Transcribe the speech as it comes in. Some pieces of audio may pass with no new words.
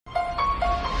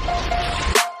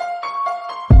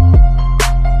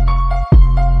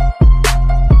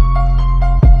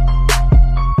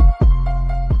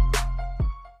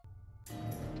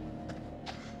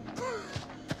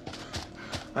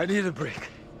I need a break.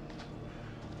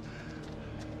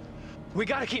 We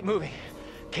gotta keep moving.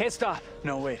 Can't stop.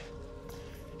 No, wait.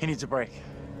 He needs a break.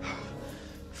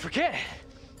 Forget it.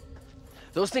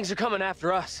 Those things are coming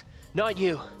after us, not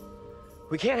you.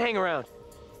 We can't hang around.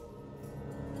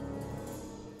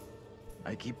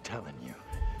 I keep telling you,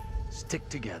 stick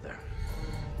together,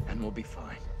 and we'll be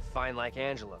fine. Fine like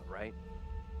Angela, right?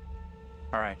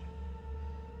 All right.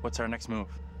 What's our next move?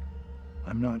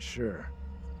 I'm not sure.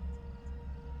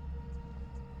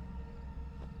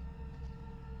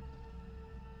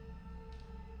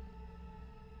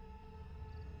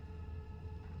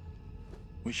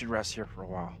 We should rest here for a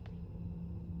while.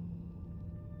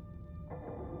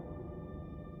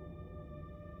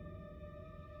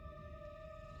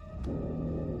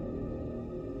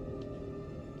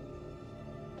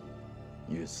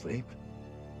 You asleep?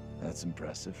 That's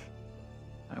impressive.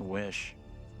 I wish.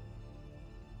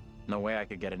 No way I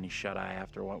could get any shut-eye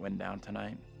after what went down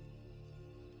tonight.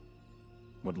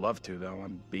 Would love to, though.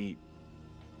 I'm beat.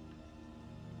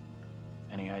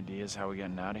 Any ideas how we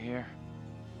getting out of here?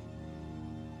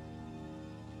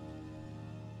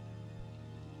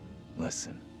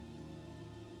 Listen.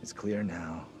 It's clear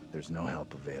now. There's no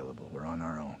help available. We're on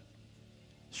our own.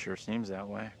 Sure seems that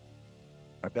way.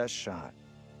 Our best shot,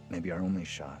 maybe our only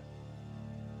shot,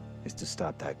 is to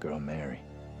stop that girl, Mary.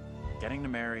 Getting to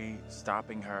Mary,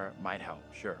 stopping her might help,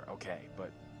 sure, okay,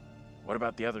 but what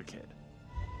about the other kid?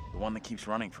 The one that keeps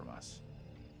running from us?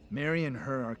 Mary and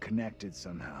her are connected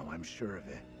somehow, I'm sure of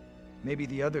it. Maybe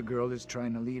the other girl is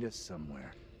trying to lead us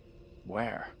somewhere.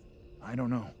 Where? I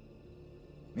don't know.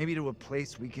 Maybe to a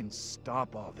place we can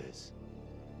stop all this.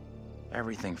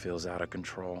 Everything feels out of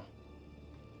control.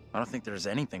 I don't think there's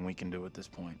anything we can do at this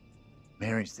point.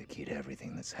 Mary's the key to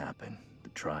everything that's happened. The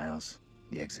trials,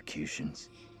 the executions.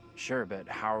 Sure, but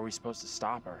how are we supposed to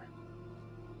stop her?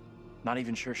 Not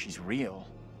even sure she's real.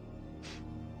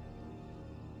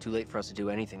 Too late for us to do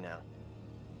anything now.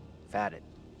 Had it.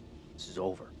 This is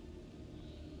over.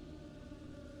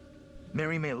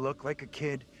 Mary may look like a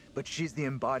kid, but she's the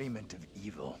embodiment of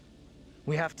evil.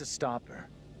 We have to stop her.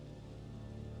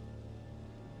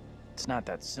 It's not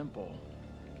that simple.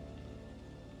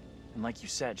 And like you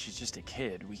said, she's just a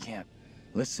kid. We can't...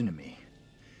 Listen to me.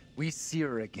 We see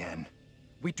her again.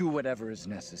 We do whatever is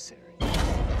necessary.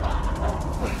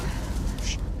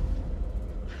 Shh.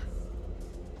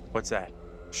 What's that?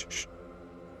 Shh, shh.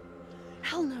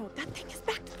 Hell no, that thing is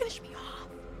back to finish me off.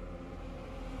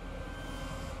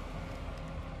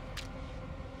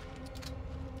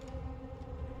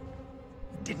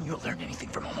 Didn't you learn anything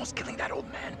from almost killing that old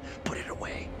man? Put it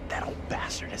away. That old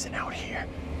bastard isn't out here.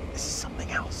 This is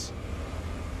something else.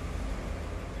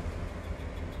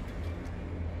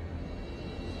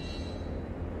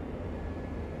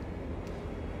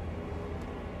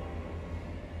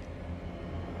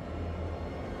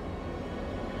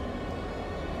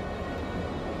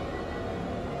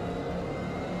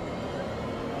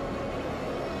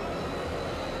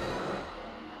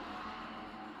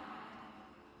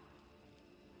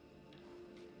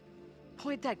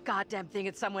 Point that goddamn thing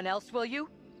at someone else, will you?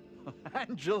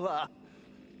 Angela!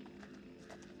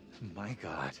 My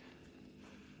God.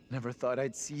 Never thought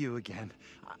I'd see you again.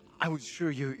 I was sure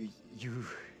you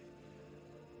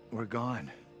were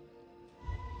gone.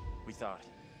 We thought.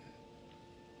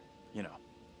 You know.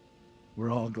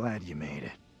 We're all glad you made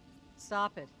it.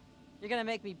 Stop it. You're gonna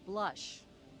make me blush.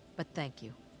 But thank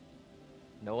you.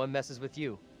 No one messes with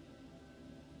you.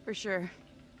 For sure.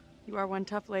 You are one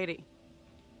tough lady.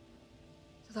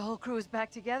 So the whole crew is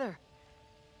back together.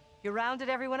 You rounded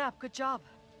everyone up. Good job.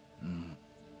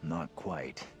 Not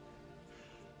quite.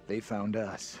 They found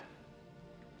us.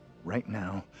 Right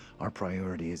now, our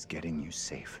priority is getting you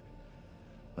safe.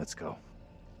 Let's go.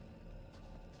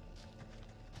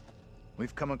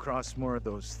 We've come across more of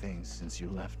those things since you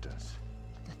left us.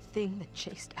 The thing that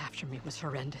chased after me was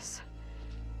horrendous.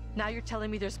 Now you're telling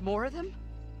me there's more of them?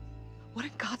 What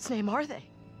in God's name are they?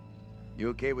 You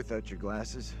okay without your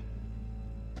glasses?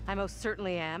 I most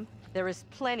certainly am. There is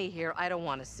plenty here I don't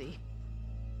want to see.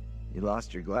 You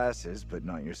lost your glasses, but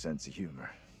not your sense of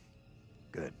humor.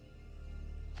 Good.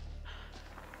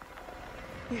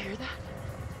 You hear that?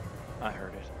 I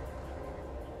heard it.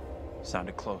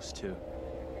 Sounded close, too.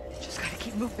 Just gotta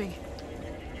keep moving.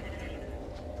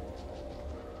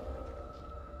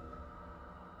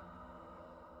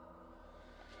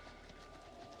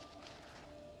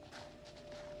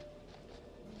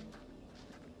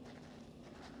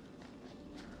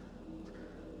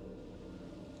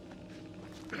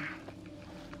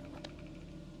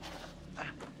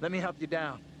 Let me help you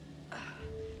down.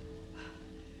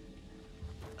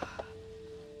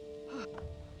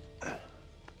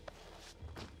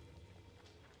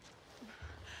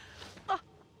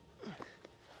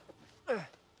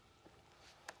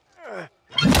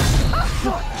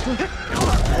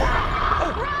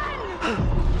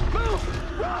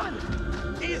 Move! Run!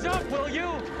 Ease up, will you?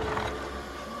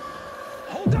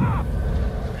 Hold up!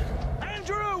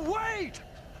 Andrew, wait!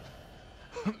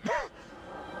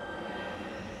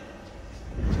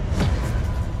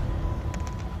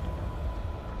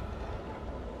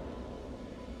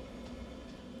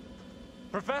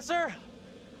 Professor?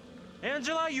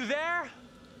 Angela, you there?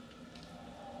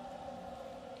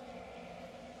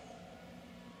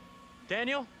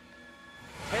 Daniel?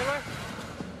 Taylor?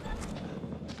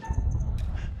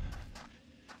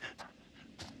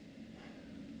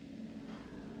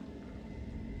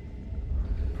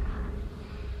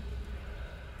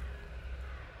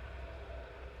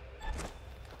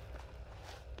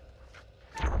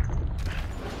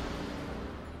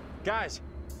 Guys!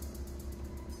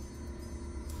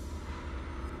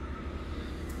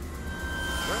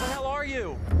 Where the hell are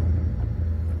you?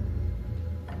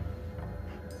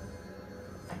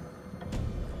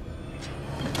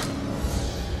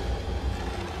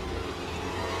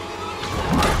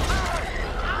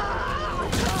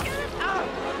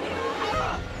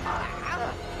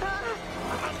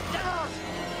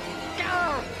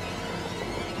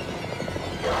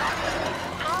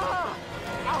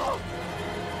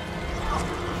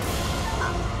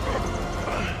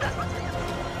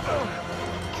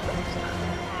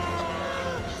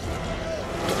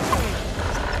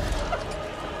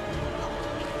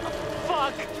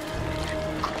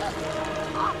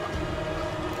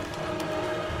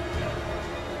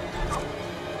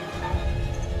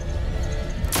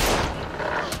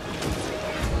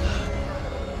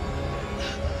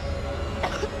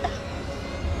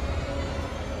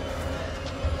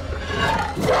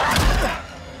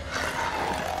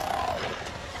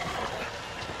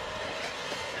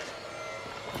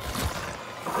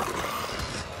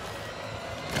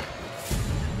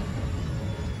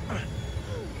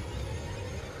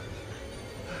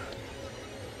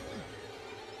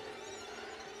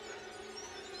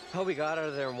 How we got out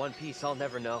of there in one piece, I'll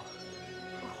never know.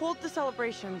 Hold the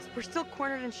celebrations. We're still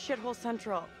cornered in Shithole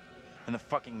Central. And the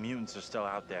fucking mutants are still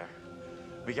out there.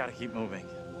 We gotta keep moving.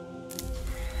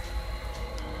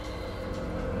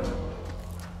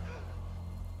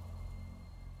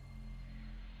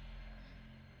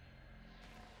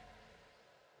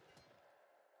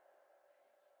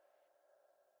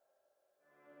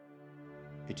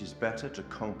 It is better to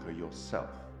conquer yourself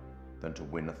than to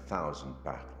win 1,000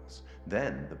 battles.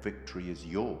 Then the victory is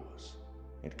yours.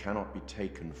 It cannot be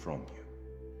taken from you.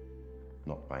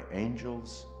 Not by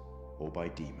angels or by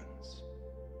demons,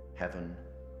 heaven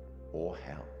or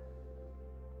hell.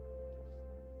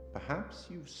 Perhaps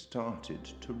you've started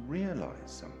to realize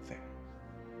something.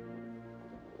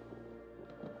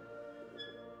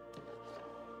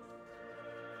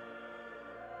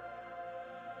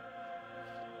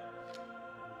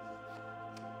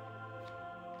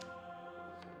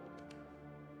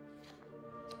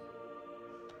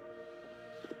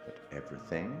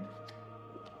 Everything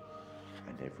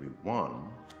and everyone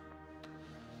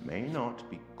may not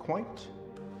be quite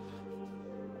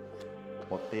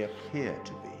what they appear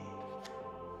to be.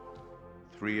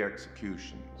 3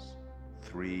 executions,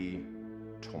 3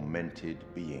 tormented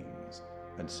beings,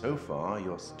 and so far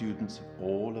your students have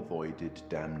all avoided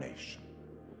damnation,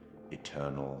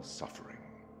 eternal suffering.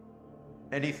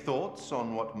 Any thoughts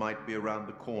on what might be around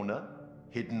the corner,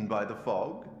 hidden by the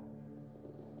fog?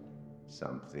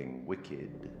 Something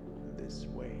wicked this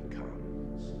way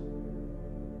comes.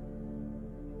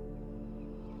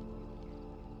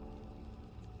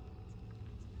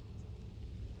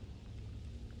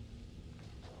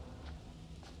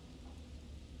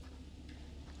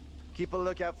 Keep a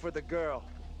lookout for the girl.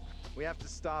 We have to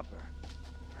stop her.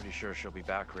 Pretty sure she'll be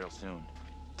back real soon.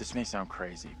 This may sound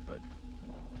crazy, but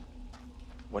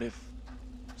what if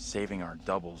saving our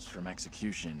doubles from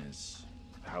execution is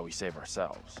how we save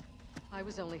ourselves? I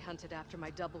was only hunted after my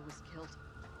double was killed.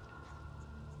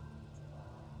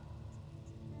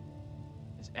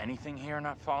 Is anything here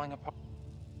not falling apart?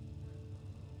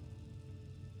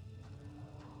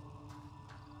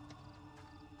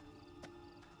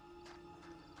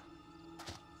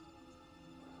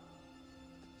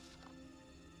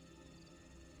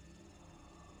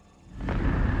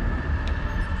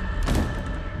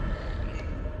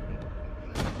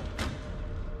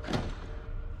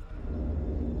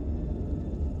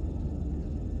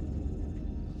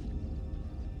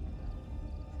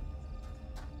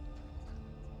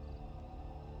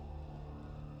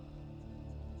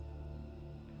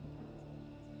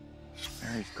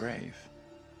 Mary's grave.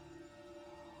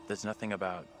 There's nothing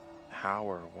about how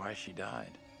or why she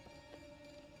died.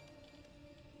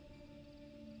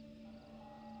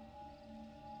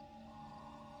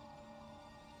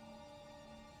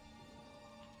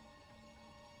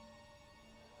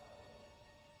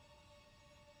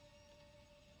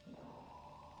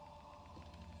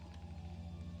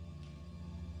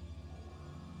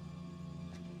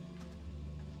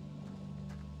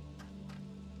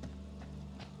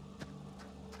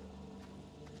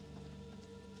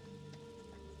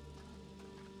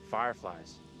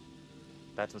 Fireflies.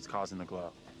 That's what's causing the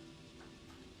glow.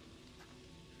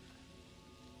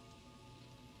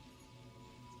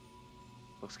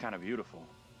 Looks kind of beautiful,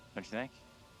 don't you think?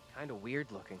 Kind of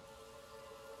weird looking.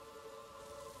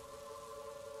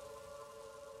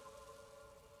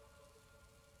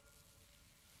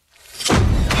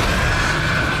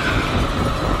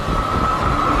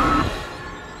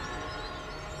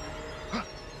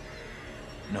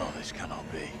 No, this cannot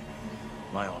be.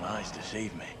 My own eyes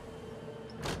deceive me.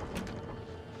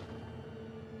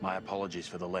 My apologies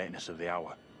for the lateness of the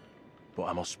hour, but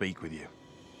I must speak with you.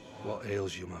 What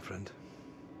ails you, my friend?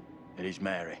 It is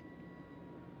Mary.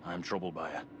 I am troubled by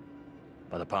her,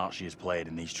 by the part she has played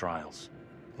in these trials.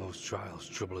 Those trials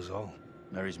trouble us all.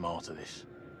 There is more to this.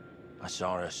 I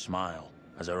saw her smile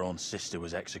as her own sister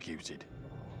was executed.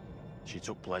 She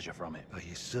took pleasure from it. Are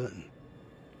you certain?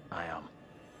 I am.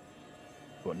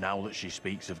 But now that she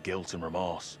speaks of guilt and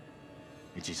remorse,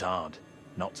 it is hard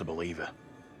not to believe her.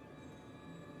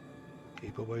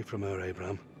 Keep away from her,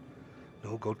 Abraham.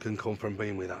 No good can come from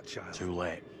being with that child. Too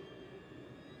late.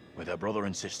 With her brother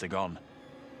and sister gone,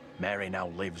 Mary now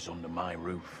lives under my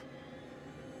roof.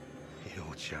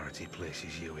 Your charity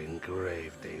places you in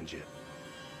grave danger.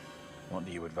 What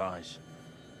do you advise?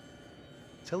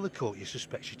 Tell the court you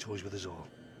suspect she toys with us all.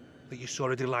 That you saw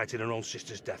her delight in her own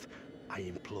sister's death. I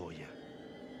implore you.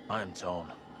 I am torn.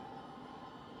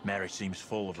 Mary seems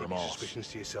full of Keep your remorse. suspicions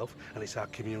to yourself, and it's our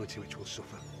community which will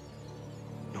suffer.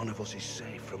 None of us is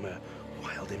safe from her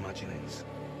wild imaginings.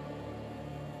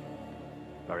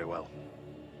 Very well.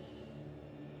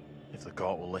 If the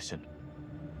court will listen,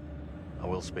 I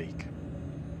will speak.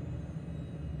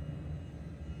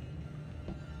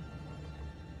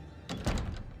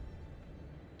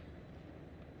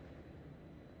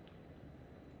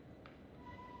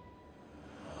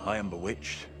 I am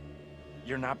bewitched.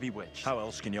 You're not bewitched. How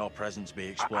else can your presence be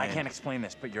explained? I can't explain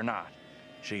this, but you're not.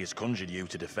 She has conjured you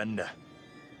to defend her.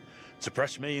 To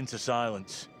press me into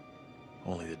silence.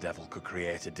 Only the devil could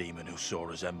create a demon who so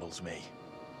resembles me.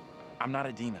 I'm not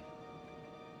a demon.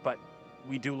 But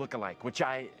we do look alike, which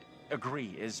I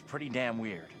agree is pretty damn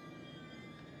weird.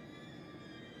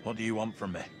 What do you want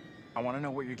from me? I want to know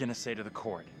what you're gonna say to the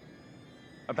court.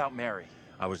 About Mary.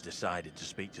 I was decided to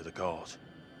speak to the court.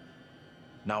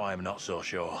 Now I am not so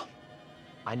sure.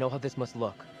 I know how this must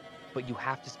look, but you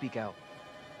have to speak out.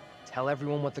 Tell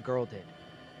everyone what the girl did,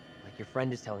 like your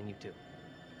friend is telling you to.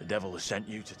 The devil has sent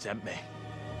you to tempt me.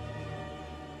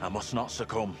 I must not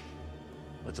succumb.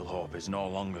 Little Hope is no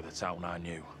longer the town I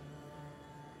knew.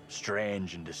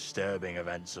 Strange and disturbing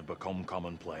events have become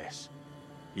commonplace.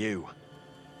 You,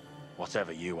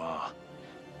 whatever you are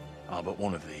but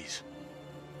one of these.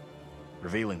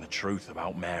 Revealing the truth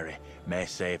about Mary may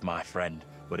save my friend,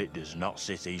 but it does not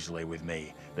sit easily with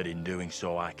me that in doing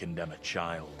so I condemn a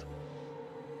child.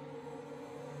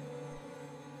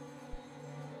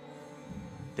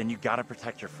 Then you gotta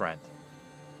protect your friend.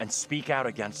 And speak out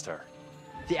against her.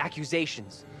 The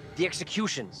accusations, the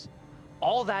executions,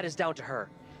 all that is down to her.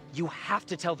 You have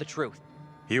to tell the truth.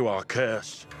 You are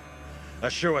cursed. A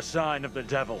sure sign of the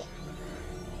devil.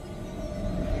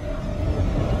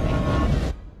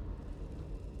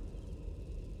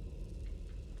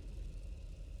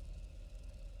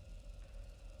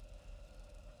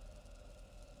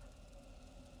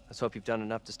 Let's hope you've done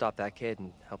enough to stop that kid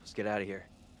and help us get out of here.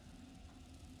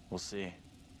 We'll see.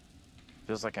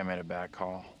 Feels like I made a bad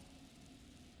call.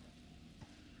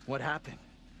 What happened?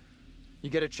 You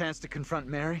get a chance to confront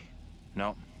Mary?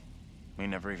 No. We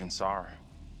never even saw her.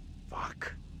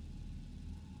 Fuck.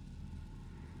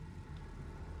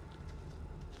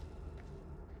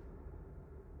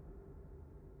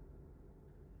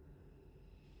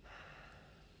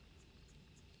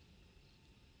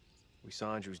 We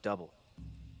saw Andrew's double.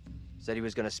 Said he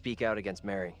was gonna speak out against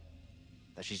Mary.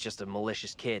 That she's just a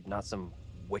malicious kid, not some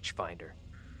witch finder.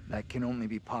 That can only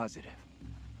be positive.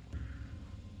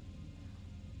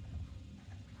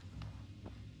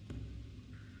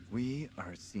 We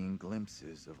are seeing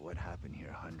glimpses of what happened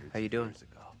here hundreds How you of doing? years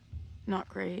ago. Not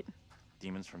great.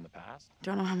 Demons from the past?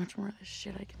 Don't know how much more of this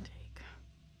shit I can take.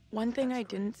 One thing I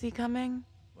didn't see coming,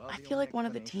 Well, I the feel only like one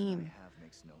of the explanation team. I have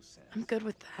makes no sense. I'm good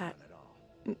with that. None at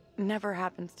all. Never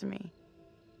happens to me.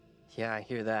 Yeah, I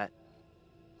hear that.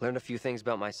 Learned a few things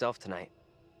about myself tonight.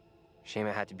 Shame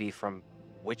it had to be from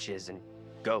witches and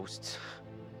ghosts.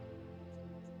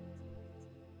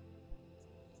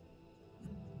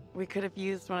 We could have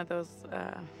used one of those,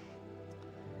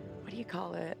 what do you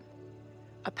call it?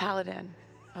 A paladin,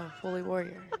 a holy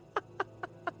warrior.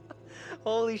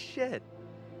 Holy shit.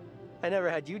 I never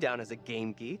had you down as a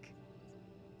game geek.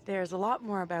 There's a lot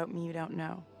more about me you don't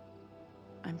know.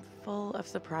 I'm full of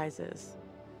surprises.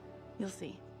 You'll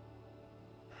see.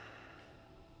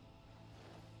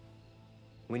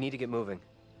 We need to get moving.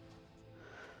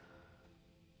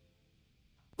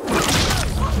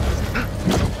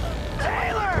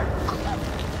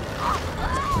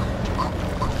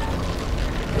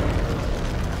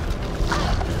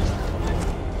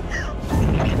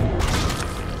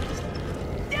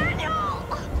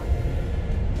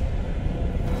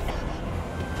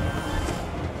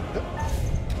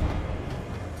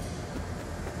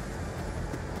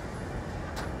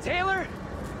 Taylor!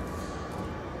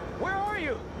 Where are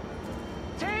you?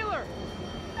 Taylor!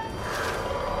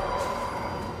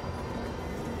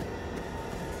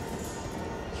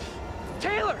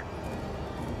 Taylor!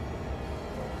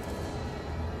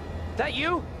 That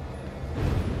you?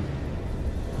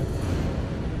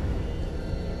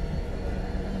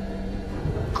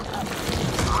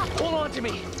 Hold on to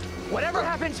me! Whatever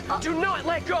happens, do not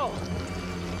let go!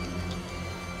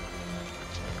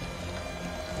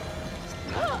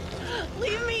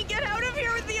 Leave me! Get out of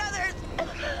here with the others!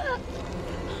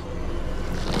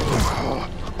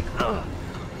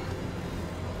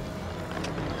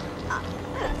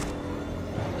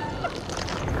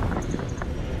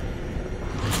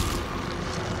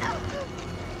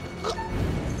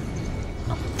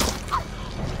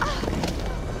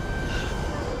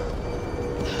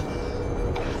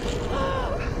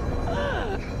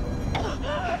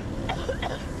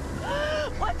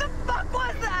 What the fuck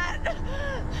was that?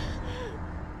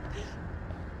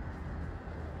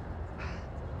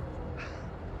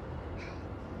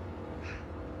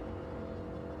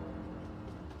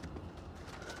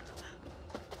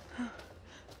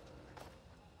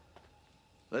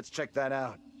 Let's check that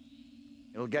out.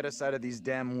 It'll get us out of these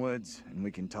damn woods, and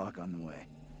we can talk on the way.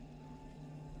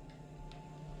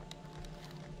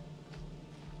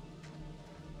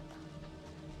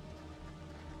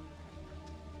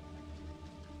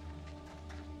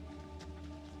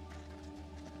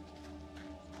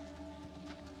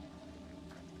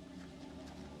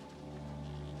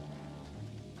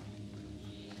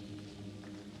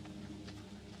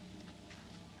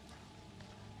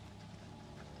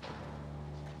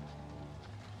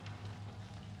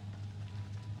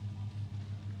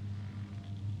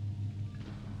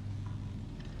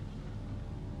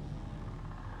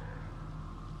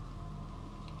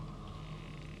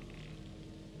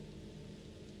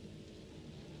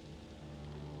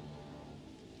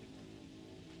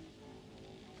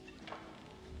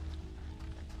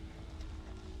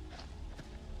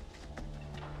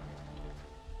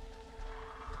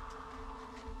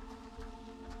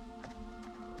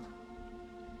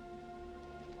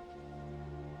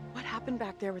 What happened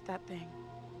back there with that thing?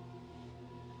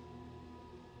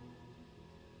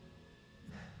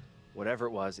 Whatever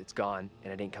it was, it's gone,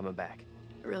 and it ain't coming back.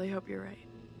 I really hope you're right.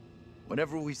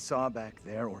 Whatever we saw back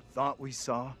there, or thought we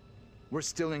saw, we're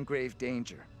still in grave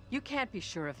danger. You can't be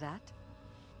sure of that.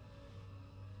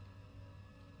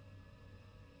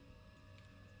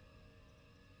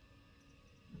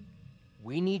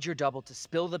 We need your double to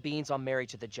spill the beans on Mary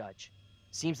to the judge.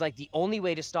 Seems like the only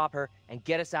way to stop her and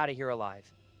get us out of here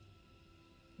alive.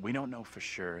 We don't know for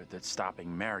sure that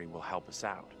stopping Mary will help us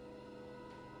out.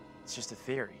 It's just a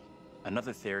theory.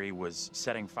 Another theory was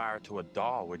setting fire to a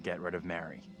doll would get rid of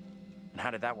Mary. And how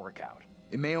did that work out?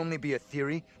 It may only be a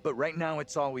theory, but right now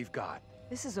it's all we've got.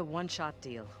 This is a one-shot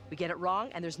deal. We get it wrong,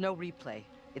 and there's no replay.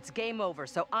 It's game over,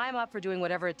 so I'm up for doing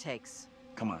whatever it takes.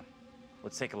 Come on,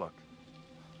 let's take a look.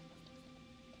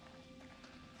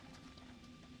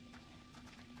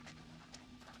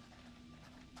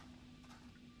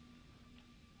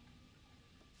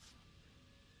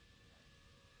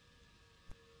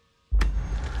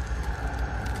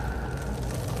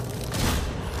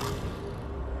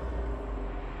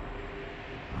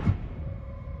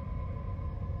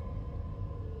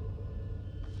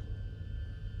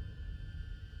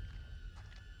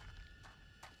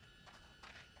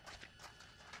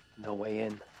 No way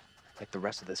in, like the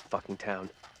rest of this fucking town.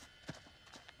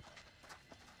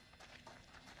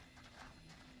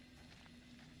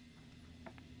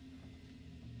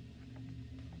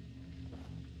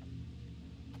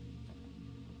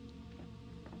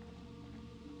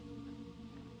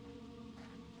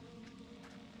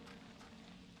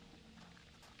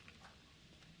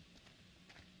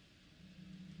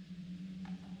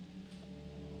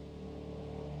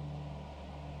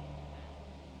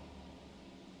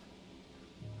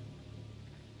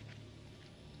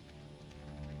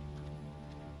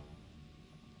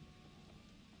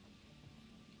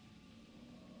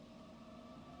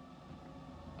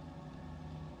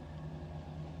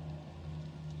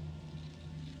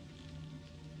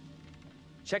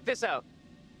 Check this out.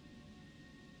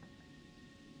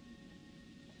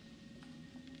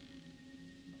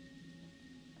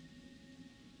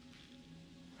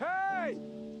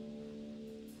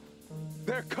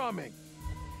 They're coming.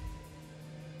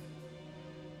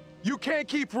 You can't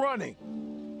keep running.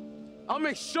 I'll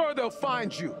make sure they'll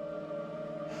find you.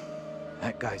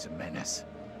 That guy's a menace.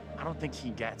 I don't think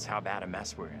he gets how bad a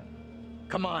mess we're in.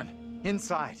 Come on,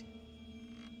 inside.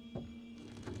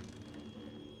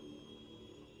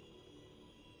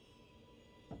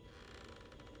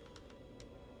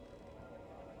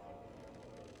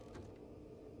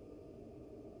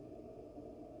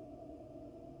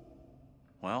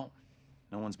 Well,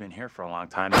 no one's been here for a long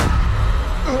time.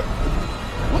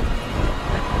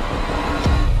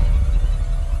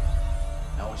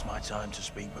 Now is my time to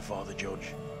speak before the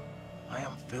judge. I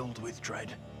am filled with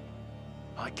dread.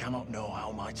 I cannot know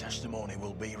how my testimony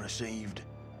will be received.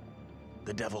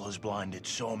 The devil has blinded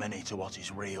so many to what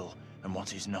is real and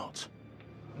what is not.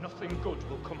 Nothing good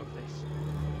will come of this.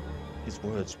 His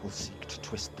words will seek to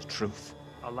twist the truth.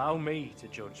 Allow me to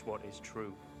judge what is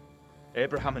true.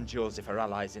 Abraham and Joseph are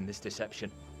allies in this deception.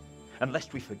 And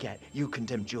lest we forget, you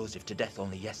condemned Joseph to death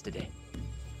only yesterday.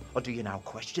 Or do you now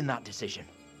question that decision?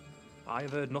 I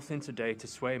have heard nothing today to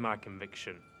sway my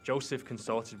conviction. Joseph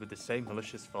consorted with the same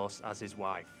malicious force as his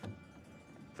wife.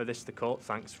 For this the court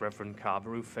thanks Reverend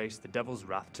Carver, who faced the devil's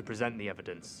wrath to present the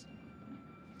evidence.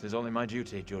 It is only my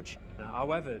duty, Judge.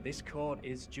 However, this court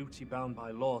is duty-bound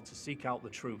by law to seek out the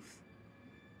truth.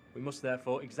 We must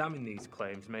therefore examine these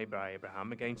claims made by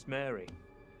Abraham against Mary.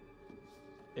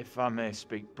 If I may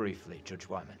speak briefly, Judge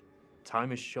Wyman.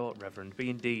 Time is short, Reverend. Be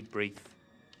indeed brief.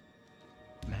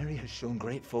 Mary has shown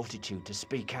great fortitude to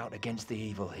speak out against the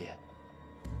evil here.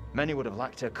 Many would have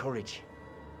lacked her courage.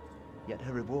 Yet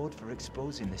her reward for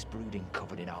exposing this brooding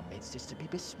coven in our midst is to be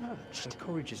besmirched. Her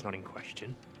courage is not in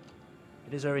question.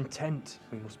 It is her intent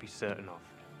we must be certain of.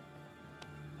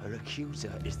 Her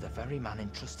accuser is the very man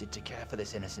entrusted to care for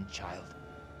this innocent child.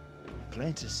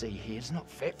 Plain to see, he is not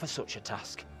fit for such a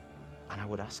task. And I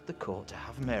would ask the court to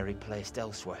have Mary placed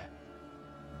elsewhere.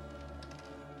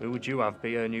 Who would you have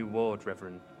be her new ward,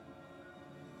 Reverend?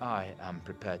 I am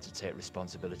prepared to take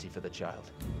responsibility for the child.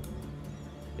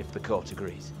 If the court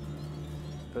agrees.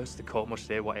 First, the court must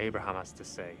hear what Abraham has to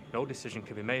say. No decision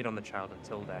can be made on the child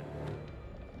until then.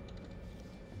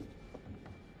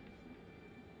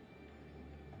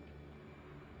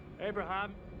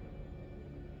 Abraham!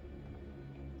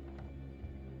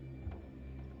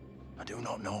 I do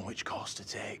not know which course to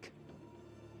take.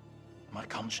 My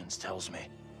conscience tells me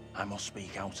I must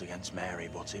speak out against Mary,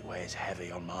 but it weighs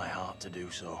heavy on my heart to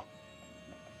do so.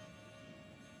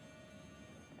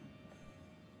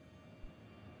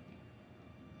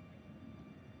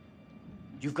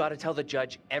 You've got to tell the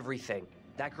judge everything.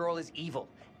 That girl is evil.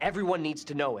 Everyone needs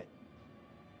to know it.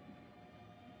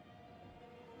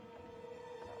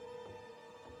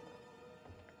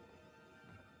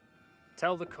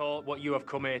 Tell the court what you have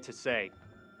come here to say.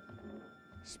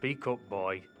 Speak up,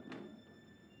 boy.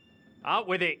 Out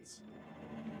with it!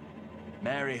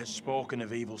 Mary has spoken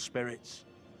of evil spirits,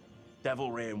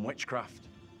 devilry and witchcraft.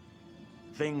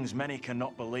 Things many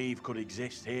cannot believe could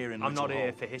exist here in I'm Little not here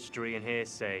Hope. for history and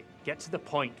hearsay. Get to the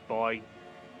point, boy.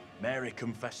 Mary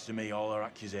confessed to me all her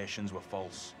accusations were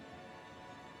false.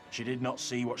 She did not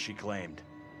see what she claimed.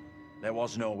 There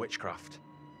was no witchcraft.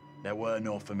 There were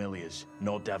no familiars,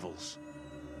 no devils.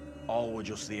 All were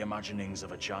just the imaginings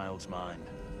of a child's mind.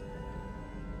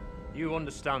 You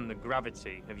understand the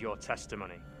gravity of your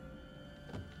testimony.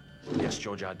 Yes,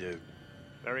 Judge, I do.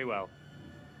 Very well.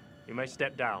 You may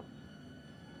step down.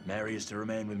 Mary is to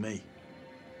remain with me.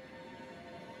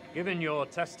 Given your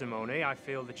testimony, I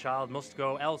feel the child must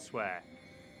go elsewhere.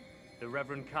 The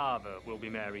Reverend Carver will be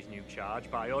Mary's new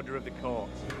charge by order of the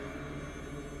court.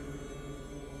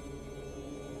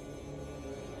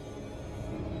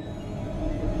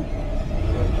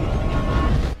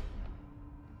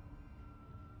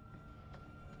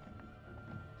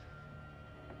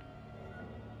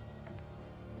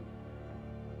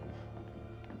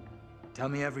 Tell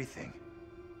me everything.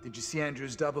 Did you see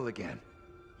Andrew's double again?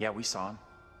 Yeah, we saw him.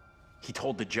 He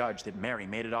told the judge that Mary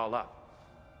made it all up.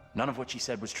 None of what she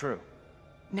said was true.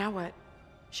 Now what?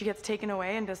 She gets taken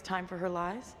away and does time for her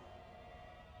lies?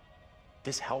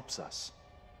 This helps us.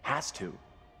 Has to.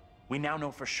 We now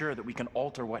know for sure that we can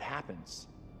alter what happens.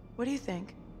 What do you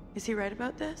think? Is he right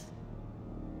about this?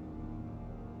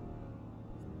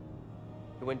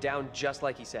 It went down just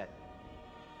like he said.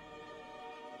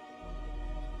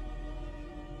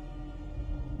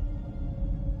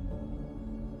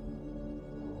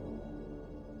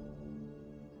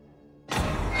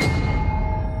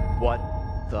 What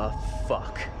the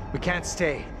fuck? We can't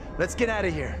stay. Let's get out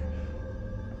of here.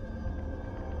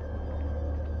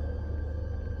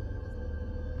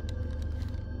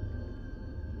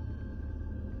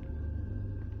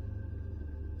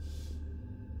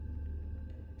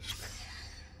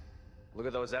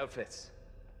 at those outfits.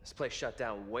 This place shut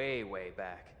down way, way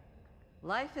back.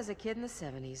 Life as a kid in the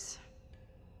 70s.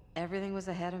 Everything was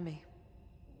ahead of me.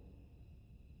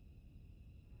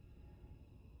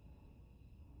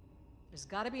 There's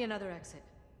gotta be another exit.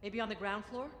 Maybe on the ground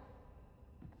floor?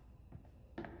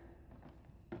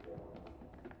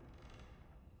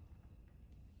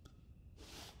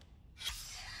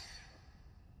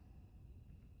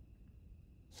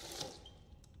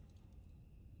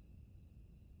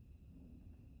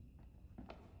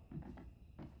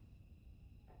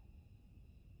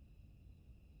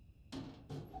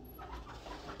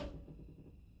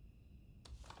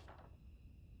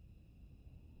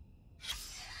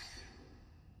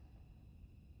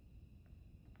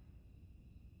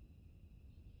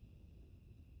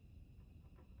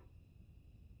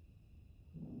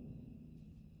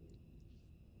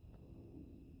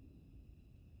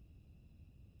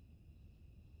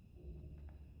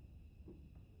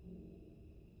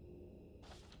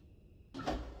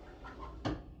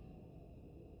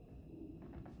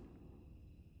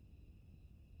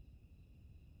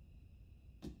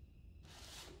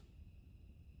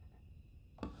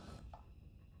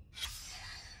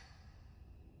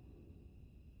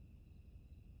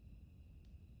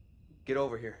 Get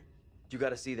over here. You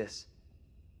gotta see this.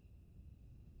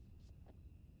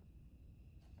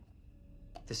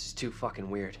 This is too fucking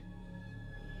weird.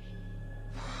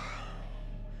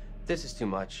 This is too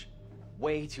much.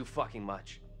 Way too fucking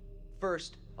much.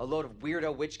 First, a load of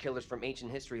weirdo witch killers from ancient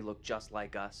history look just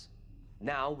like us.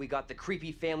 Now, we got the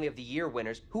creepy Family of the Year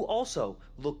winners who also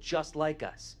look just like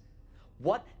us.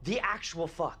 What the actual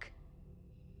fuck?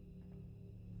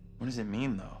 What does it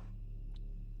mean, though?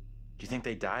 Do you think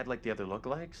they died like the other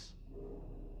lookalikes?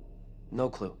 No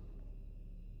clue.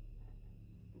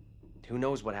 Who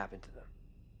knows what happened to them?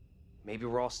 Maybe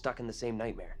we're all stuck in the same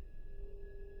nightmare.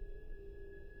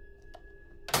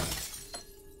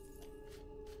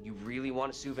 You really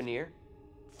want a souvenir?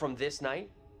 From this night?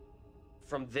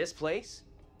 From this place?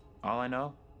 All I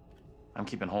know, I'm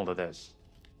keeping hold of this.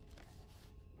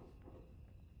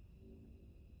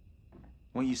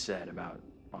 What you said about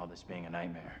all this being a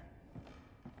nightmare.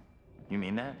 You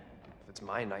mean that? If it's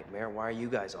my nightmare, why are you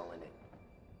guys all in it?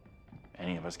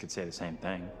 Any of us could say the same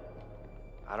thing.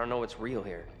 I don't know what's real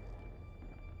here.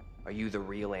 Are you the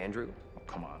real Andrew? Oh,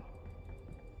 come on.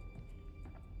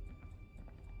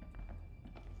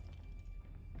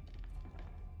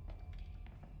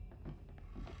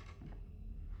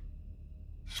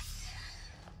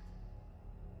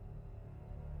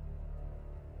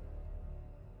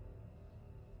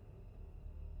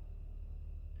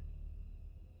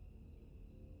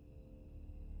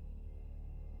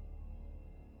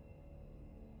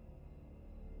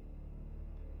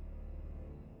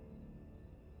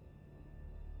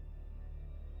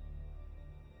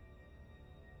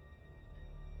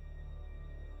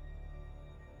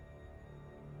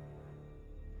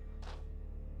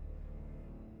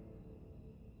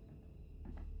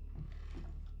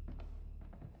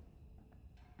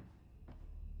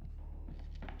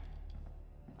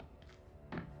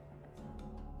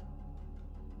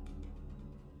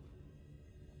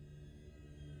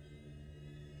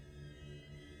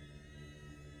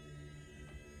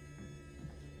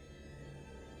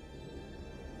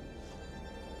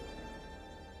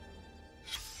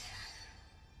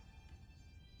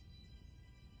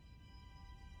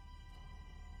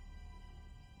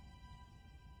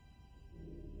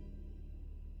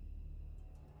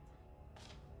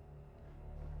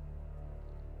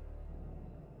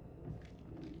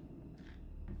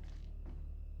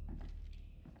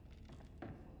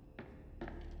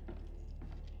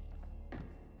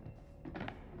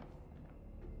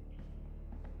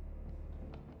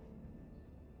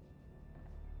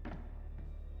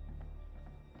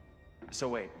 So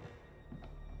wait,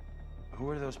 who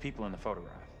are those people in the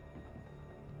photograph?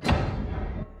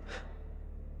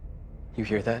 You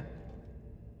hear that?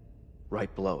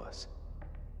 Right below us.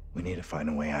 We need to find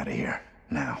a way out of here,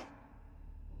 now.